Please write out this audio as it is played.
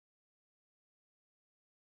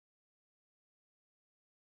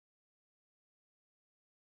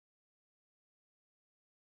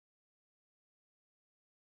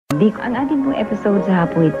Di ang ating pong episode sa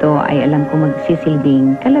hapong ito ay alam ko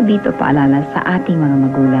magsisilbing kalabit o paalala sa ating mga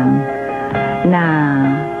magulang na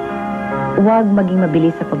huwag maging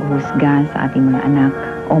mabilis sa paghusga sa ating mga anak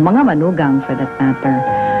o mga manugang for that matter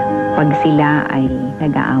pag sila ay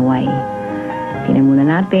nag-aaway. Tingnan muna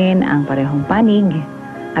natin ang parehong panig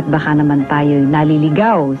at baka naman tayo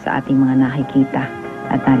naliligaw sa ating mga nakikita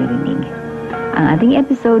at naririnig. Ang ating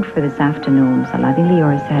episode for this afternoon sa lovingly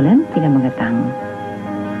yours, Helen, pinamagatang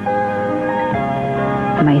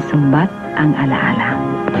May Sumbat ang Alaala.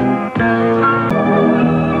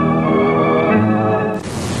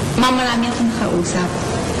 Marami akong nakausap.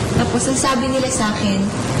 Tapos ang sabi nila sa akin,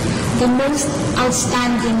 the most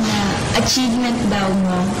outstanding na achievement daw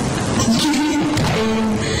mo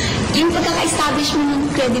yung pagkaka-establish mo ng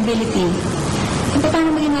credibility. Kung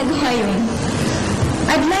paano mo ginagawa yun?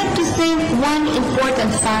 I'd like to think one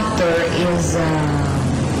important factor is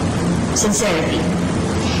sincerity.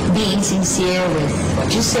 Being sincere with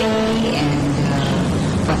what you say and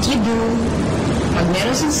what you do. Pag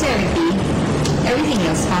meron sincerity, everything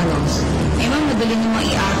else follows. Eh, ma'am, madali naman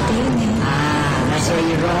i-arte yun eh. That's where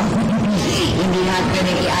you're wrong. Hindi lahat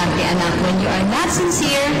pwedeng i-arte, anak. When you are not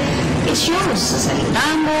sincere, it shows sa salita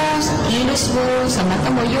mo, sa kilos mo, sa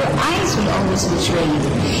mata mo. Your eyes will always betray you.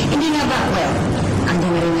 Hindi nga ba, well, ang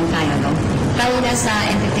ganda rin tayo, no? Tayo na sa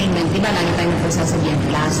entertainment, di ba, lagi tayo nagsasabihan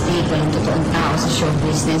plastic, walang totoong tao sa show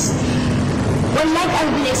business. Well, like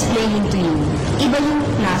I've been explaining to you, iba yung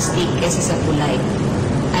plastic kaysa sa polite.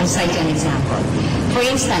 I'll cite an example. For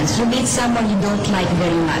instance, you meet someone you don't like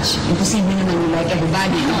very much. Imposible naman you like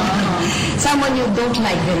everybody. Someone you don't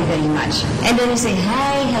like very, very much. And then you say,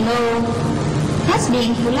 hi, hello. That's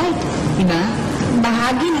being polite. Diba?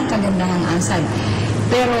 Bahagi ng kagandahang asal.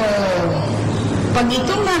 Pero, pag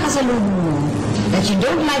itong nakasalubong mo, that you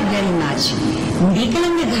don't like very much, hindi ka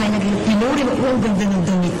lang pinuri mo, ang ganda ng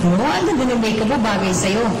damit mo, ang ganda ng makeup mo, bagay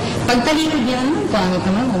sa'yo. Pag talikod niya, pangit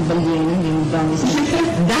naman, ang bagay na, hindi mo bagay sa'yo.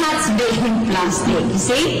 That's being plastic. You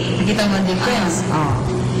see? Nakita mo ang difference.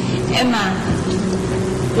 Emma,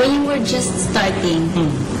 when you were just starting,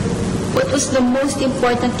 what was the most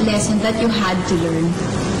important lesson that you had to learn?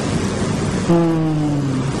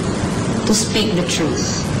 To speak the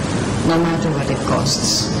truth, no matter what it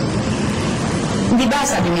costs. Di ba,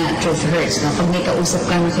 sabi nga, truth hurts, no? Pag may kausap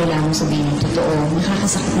ka na kailangan mo sabihin ng totoo,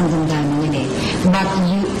 nakakasakit ng damdamin yun eh. But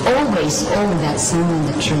you always owe that someone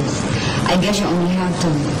the truth. I guess you only have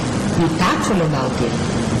to be tactful about it.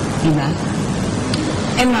 Di ba?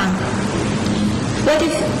 Emma, what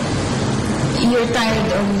if you're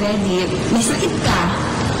tired already? May sakit ka?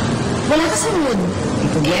 Wala ka sa mood? May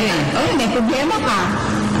problema. Oh, may problema ka.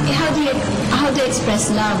 Eh, how do you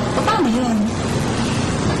express love? Paano yun?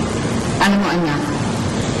 Alam mo, anak,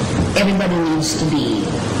 everybody needs to be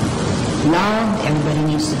loved,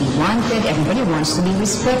 everybody needs to be wanted, everybody wants to be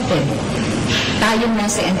respected. Tayo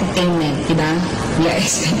nasa entertainment, di ba? We are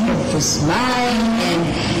expected to smile and,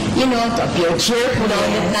 you know, to appear cheerful all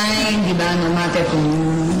the time, di ba? No matter kung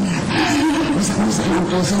masak-masak ang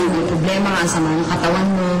puso mo, may problema ka, sama ng katawan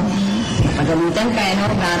mo, napagalitan ka, and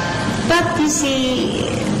all that. But you see,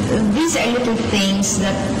 these are little things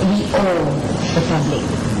that we owe the public,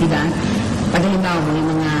 di ba? Pag halimbawa mo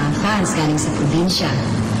yung mga fans galing sa probinsya,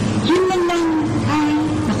 yun man lang, ay,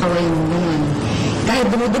 nakaway mo ganun. Kahit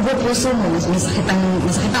dumudugo puso mo, masakit ang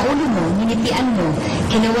ulo mo, ninipian mo,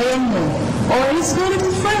 kinawayan mo, or let's go a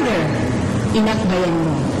little further, inakbayan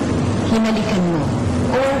mo, hinalikan mo,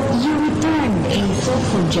 or you returned a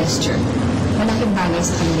thoughtful gesture. Malaking bagay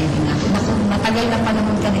sa kanila din ako. Matagal na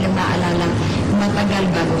panahon kanilang maalala, matagal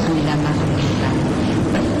bago kanila makalimutan.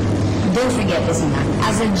 But don't forget this, anak.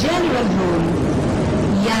 As a general rule,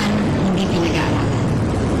 yan hindi pinag-aaralan.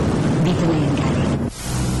 Dito na yan galing.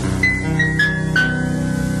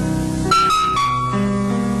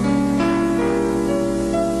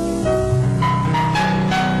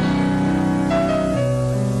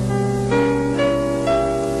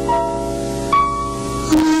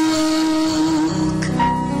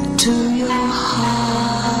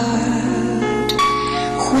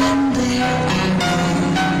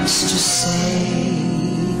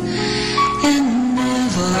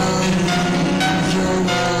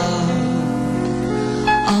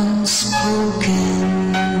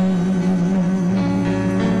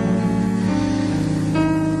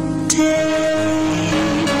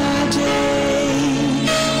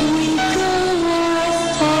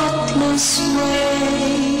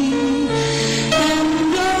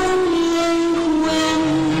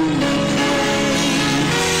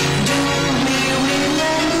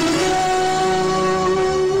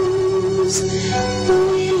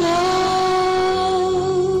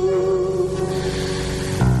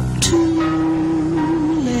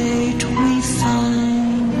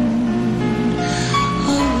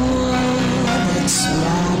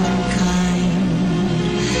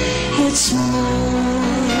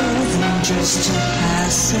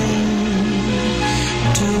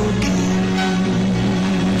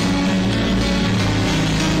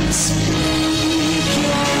 Speak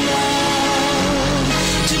your love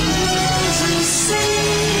to those who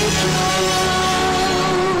seek your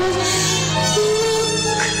love.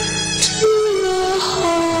 Look to your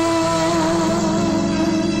heart.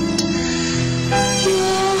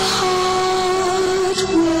 Your heart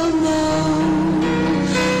will know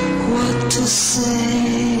what to say.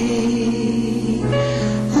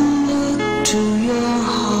 Look to your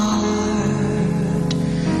heart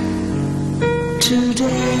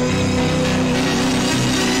today.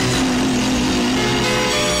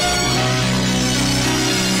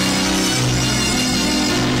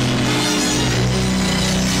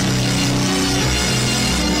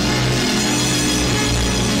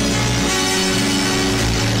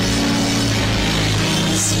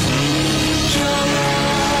 Speak your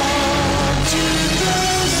love to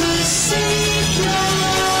those who seek your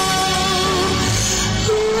love.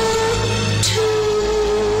 Look to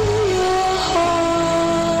your heart.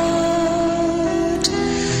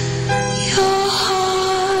 Your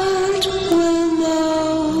heart will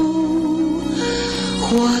know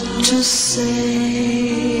what to say.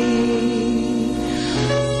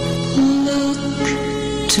 Look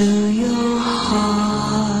to your heart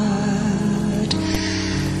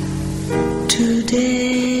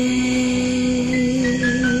today.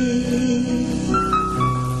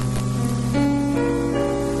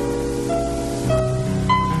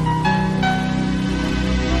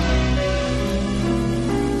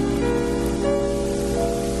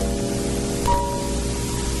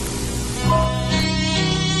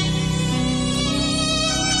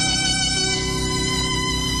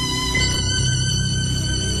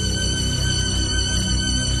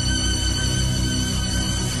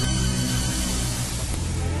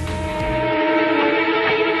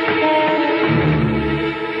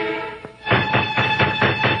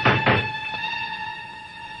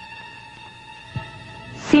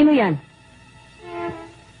 Sino yan?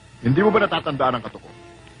 Hindi mo ba natatandaan ang katuko?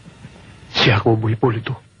 Si Jacobo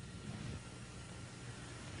Hipolito.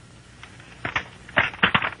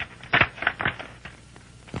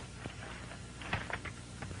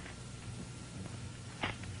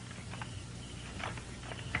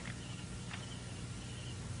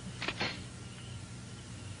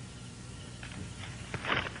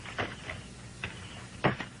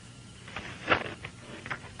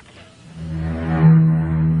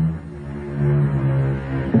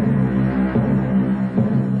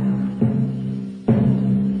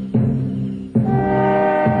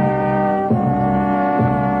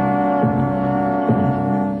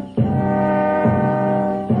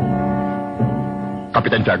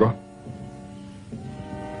 Kapitan Tiago?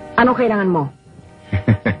 Ano kailangan mo?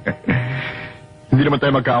 Hindi naman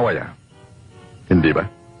tayo magkaaway, ah. Hindi ba?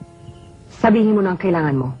 Sabihin mo na ang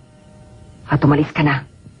kailangan mo. At umalis ka na.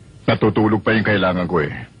 Natutulog pa yung kailangan ko,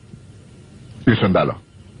 eh. Yung sundalo.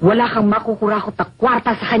 Wala kang makukurakot na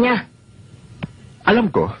kwarta sa kanya. Alam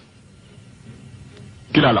ko.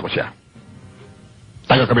 Kilala ko siya.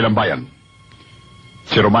 Taga kabilang bayan.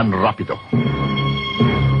 Si Roman Rapido.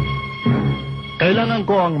 Kailangan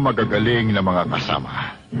ko ang magagaling na mga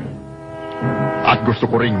kasama. At gusto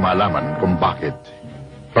ko ring malaman kung bakit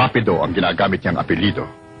Rapido ang ginagamit niyang apelido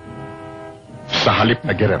sa halip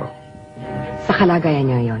na Guerrero. Sa kalagayan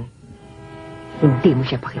niya ngayon, hindi mo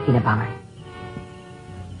siya pakikinabangan.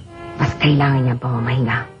 Mas kailangan niya ang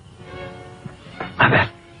pamamahinga. Mother,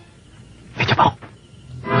 medyo po.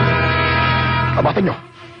 Abatan niyo.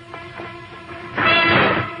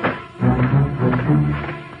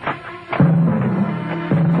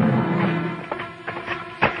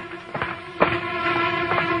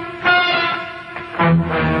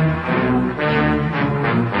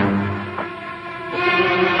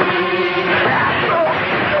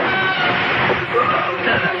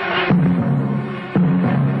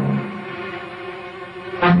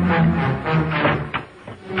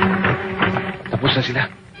 Tapos na sila.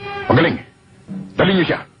 Magaling. Dali niyo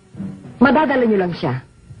siya. Madadala niyo lang siya.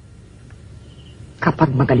 Kapag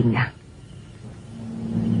magaling na.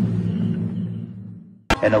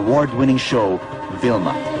 An award-winning show,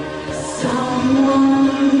 Vilma.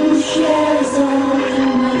 Someone who shares all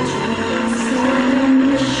my dreams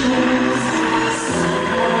and wishes.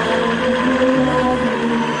 Someone who loves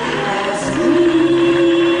me as me.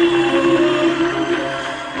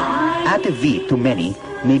 Ate V, to many,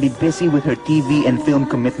 may be busy with her TV and film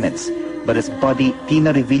commitments, but as buddy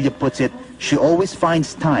Tina Revilla puts it, she always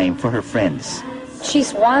finds time for her friends.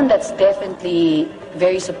 She's one that's definitely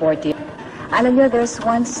very supportive. Alam niyo, there's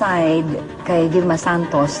one side kay Vilma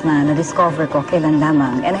Santos na na-discover ko kailan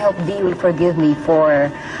lamang. And I hope Dee will forgive me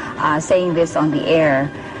for saying this on the air.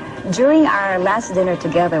 During our last dinner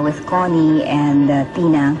together with Connie and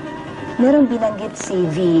Tina, merong binanggit si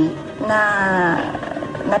V na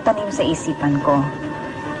natanim sa isipan ko.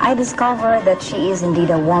 I discovered that she is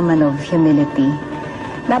indeed a woman of humility.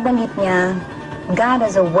 Nabanggit niya, God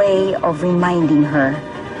has a way of reminding her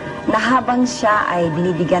na habang siya ay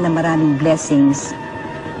binibigyan ng maraming blessings,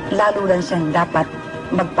 lalo lang siyang dapat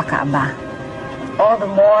magpakaaba. All the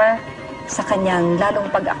more, sa kanyang lalong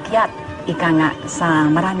pag-akyat, ika nga, sa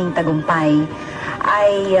maraming tagumpay,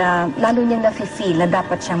 ay lalo niyang nafe-feel na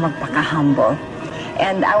dapat siyang magpaka-humble.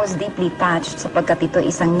 And I was deeply touched sapagkat ito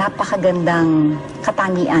isang napakagandang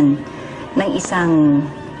katangian ng isang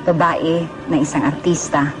babae, ng isang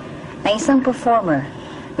artista, ng isang performer,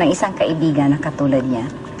 ng isang kaibigan na katulad niya.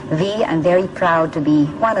 V, I'm very proud to be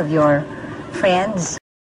one of your friends.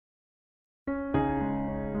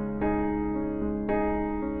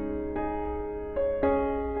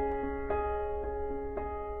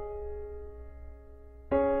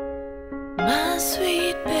 My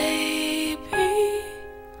sweet baby,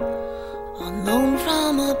 on loan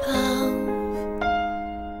from above,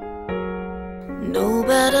 no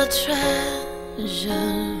better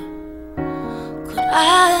treasure could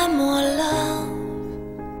I have more love.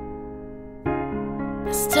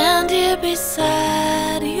 I stand here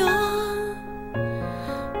beside your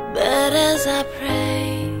bed as I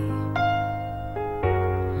pray.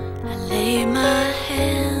 I lay my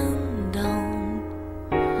hand on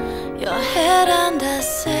your head and I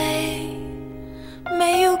say,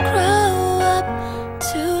 may you grow up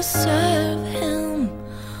to serve him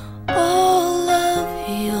all of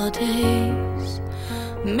your days.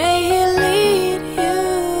 May he lead you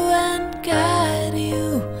and guide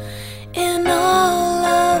you in all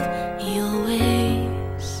of your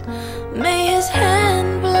ways. May his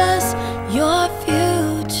hand bless your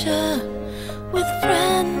future with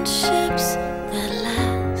friendships that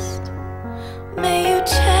last. May you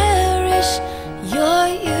cherish your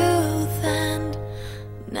youth and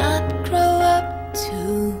not grow up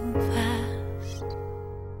too fast.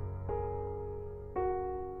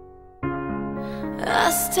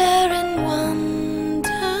 I stare in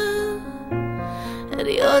wonder at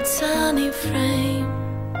your tiny frame,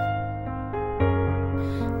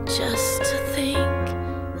 just to think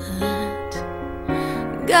that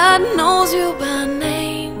God knows you by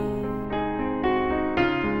name.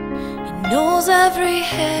 He knows every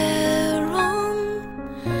hair on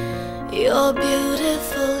your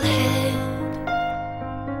beautiful head.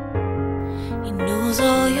 He knows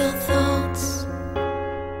all your thoughts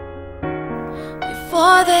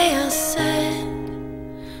before they are said.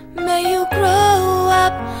 May you grow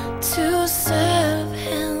up to serve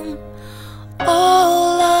him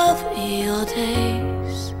all of your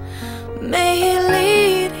days. May he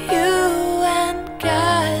lead you and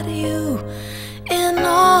guide you in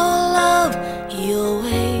all of your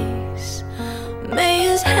ways. May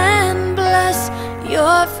his hand bless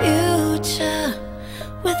your future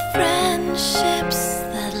with friendships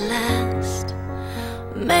that last.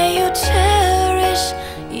 May you cherish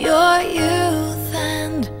your youth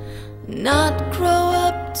and not grow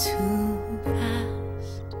up too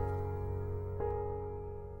fast.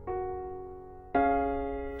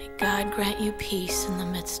 May God grant you peace in the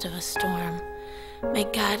midst of a storm. May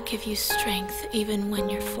God give you strength even when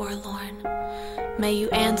you're forlorn. May you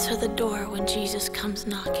answer the door when Jesus comes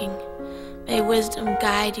knocking. May wisdom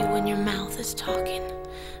guide you when your mouth is talking.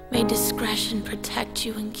 May discretion protect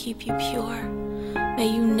you and keep you pure. May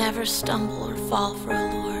you never stumble or fall for a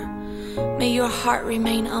lure. May your heart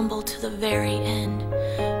remain humble to the very end.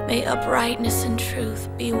 May uprightness and truth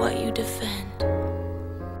be what you defend.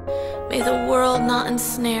 May the world not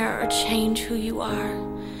ensnare or change who you are.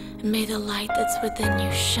 And may the light that's within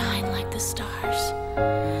you shine like the stars.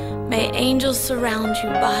 May angels surround you,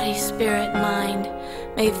 body, spirit, mind.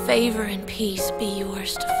 May favor and peace be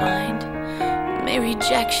yours to find. May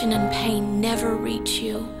rejection and pain never reach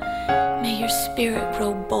you. May your spirit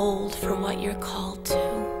grow bold for what you're called to.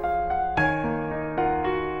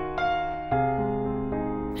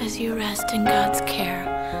 As you rest in God's care,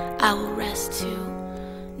 I will rest too,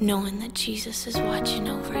 knowing that Jesus is watching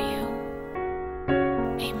over you.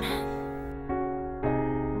 Amen.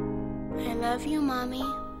 I love you, Mommy.